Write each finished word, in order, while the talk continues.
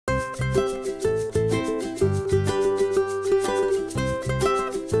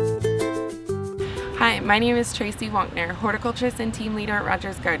Hi, my name is Tracy Wankner, horticulturist and team leader at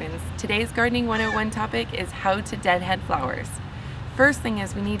Rogers Gardens. Today's Gardening 101 topic is how to deadhead flowers. First thing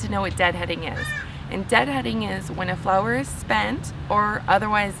is we need to know what deadheading is. And deadheading is when a flower is spent or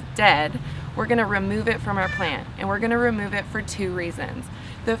otherwise dead, we're going to remove it from our plant. And we're going to remove it for two reasons.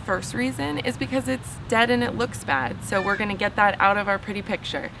 The first reason is because it's dead and it looks bad, so we're going to get that out of our pretty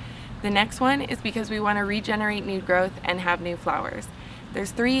picture. The next one is because we want to regenerate new growth and have new flowers.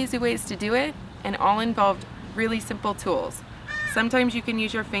 There's 3 easy ways to do it, and all involved really simple tools. Sometimes you can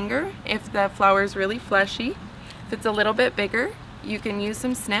use your finger if the flower is really fleshy. If it's a little bit bigger, you can use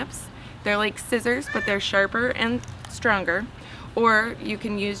some snips. They're like scissors, but they're sharper and stronger. Or you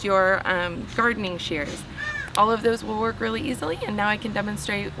can use your gardening shears. All of those will work really easily, and now I can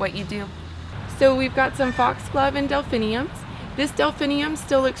demonstrate what you do. So we've got some foxglove and delphiniums. This delphinium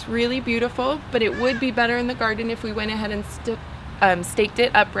still looks really beautiful, but it would be better in the garden if we went ahead and staked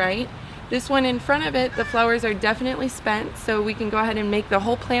it upright. This one in front of it, the flowers are definitely spent, so we can go ahead and make the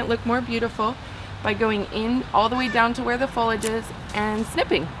whole plant look more beautiful by going in all the way down to where the foliage is and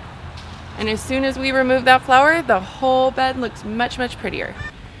snipping. And as soon as we remove that flower, the whole bed looks much, much prettier.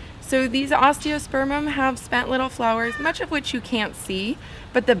 So these osteospermum have spent little flowers, much of which you can't see,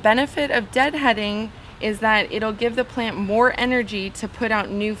 but the benefit of deadheading is that it'll give the plant more energy to put out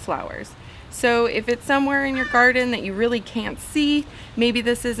new flowers. So if it's somewhere in your garden that you really can't see, maybe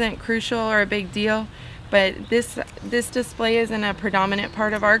this isn't crucial or a big deal, but this display isn't a predominant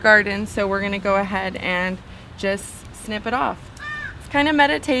part of our garden, so we're going to go ahead and just snip it off. It's kind of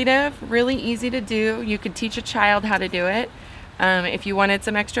meditative, really easy to do. You could teach a child how to do it if you wanted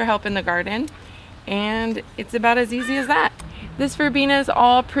some extra help in the garden, and it's about as easy as that. This verbena is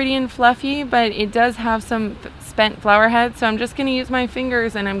all pretty and fluffy, but it does have some spent flower heads, so I'm just going to use my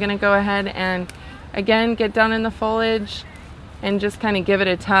fingers and I'm going to go ahead and again get down in the foliage and just kind of give it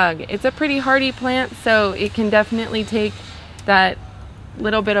a tug. It's a pretty hardy plant, so it can definitely take that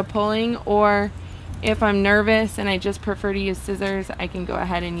little bit of pulling, or if I'm nervous and I just prefer to use scissors, I can go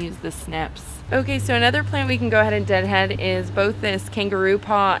ahead and use the snips. Okay, so another plant we can go ahead and deadhead is both this kangaroo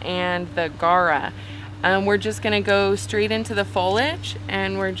paw and the gara. We're just going to go straight into the foliage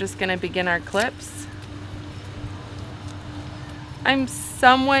and we're just going to begin our clips. I'm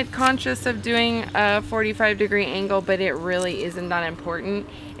somewhat conscious of doing a 45-degree angle, but it really isn't that important.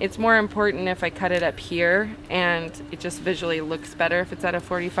 It's more important if I cut it up here, and it just visually looks better if it's at a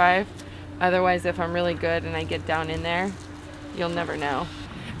 45. Otherwise, if I'm really good and I get down in there, you'll never know.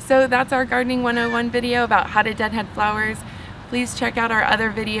 So that's our Gardening 101 video about how to deadhead flowers. Please check out our other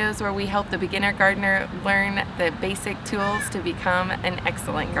videos where we help the beginner gardener learn the basic tools to become an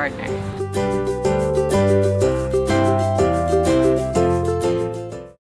excellent gardener.